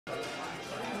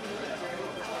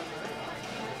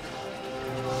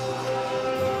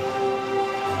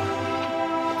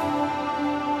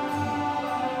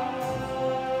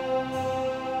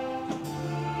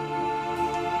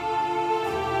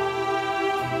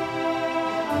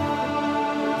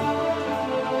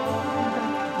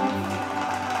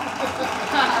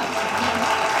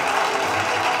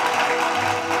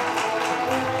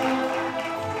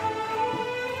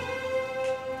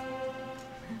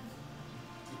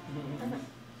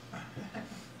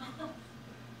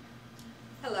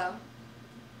Hello.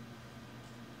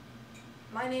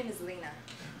 My name is Lena.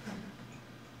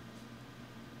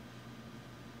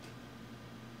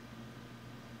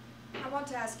 I want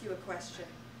to ask you a question.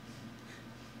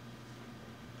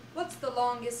 What's the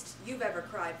longest you've ever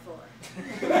cried for?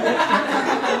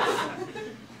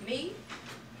 Me?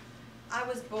 I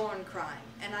was born crying,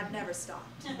 and I've never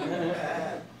stopped.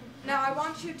 Now I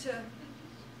want you to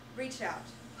reach out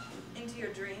into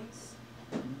your dreams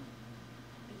and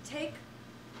take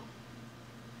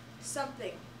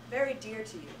something very dear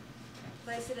to you.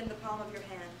 Place it in the palm of your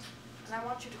hand, and I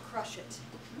want you to crush it.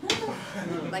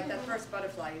 Like that first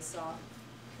butterfly you saw.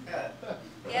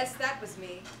 Yes, that was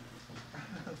me.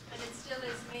 And it still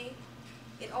is me.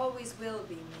 It always will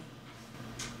be me.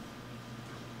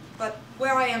 But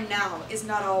where I am now is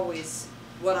not always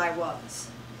what I was.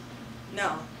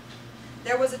 No.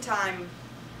 There was a time,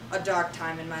 a dark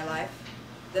time in my life,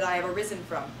 that I have arisen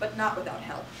from, but not without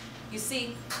help. You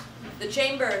see, the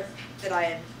chamber that I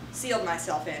had sealed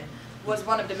myself in was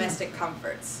one of domestic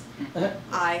comforts.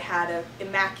 I had an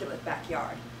immaculate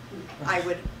backyard. I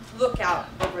would look out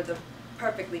over the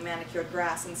perfectly manicured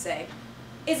grass and say,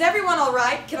 "Is everyone all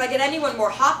right? Can I get anyone more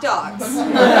hot dogs?"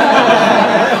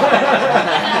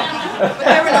 But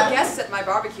there were no guests at my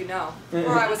barbecue, no,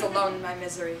 for I was alone in my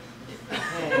misery.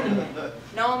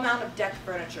 No amount of decked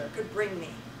furniture could bring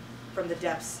me from the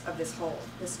depths of this hole,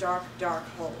 this dark, dark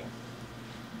hole.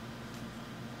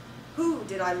 Who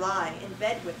did I lie in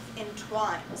bed with,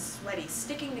 entwined, sweaty,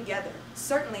 sticking together?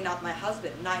 Certainly not my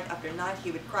husband. Night after night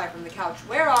he would cry from the couch,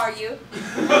 "Where are you?"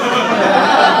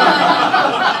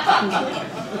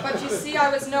 But you see, I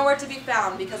was nowhere to be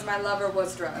found because my lover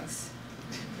was drugs.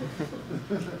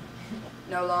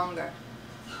 No longer.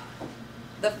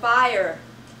 The fire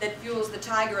that fuels the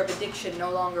tiger of addiction no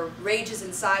longer rages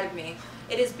inside of me.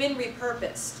 It has been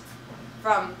repurposed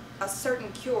from a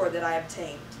certain cure that I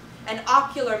obtained. An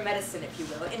ocular medicine, if you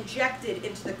will, injected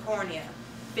into the cornea,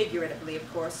 figuratively, of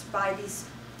course, by these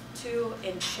two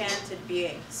enchanted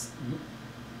beings.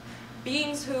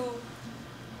 Beings who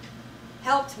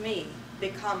helped me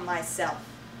become myself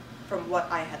from what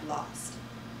I had lost.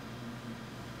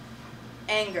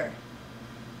 Anger,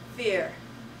 fear,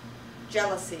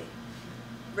 jealousy,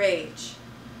 rage,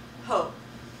 hope,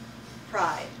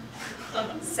 pride,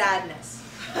 sadness,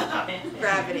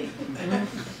 gravity,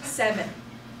 7,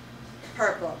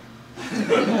 purple,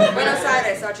 Buenos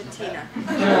Aires, Argentina.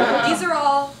 These are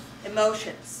all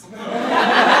emotions.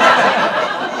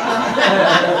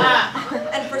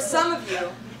 And for some of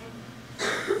you,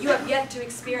 you have yet to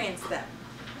experience them.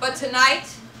 But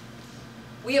tonight,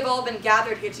 we have all been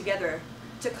gathered here together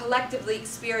to collectively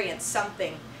experience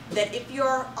something that if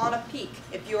you're on a peak,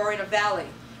 if you are in a valley,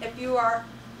 if you are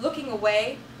looking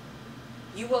away,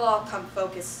 you will all come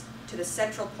focus to the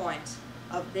central point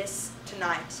of this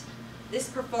tonight, this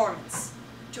performance,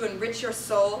 to enrich your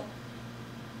soul.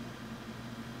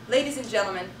 Ladies and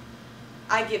gentlemen,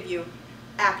 I give you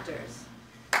actors.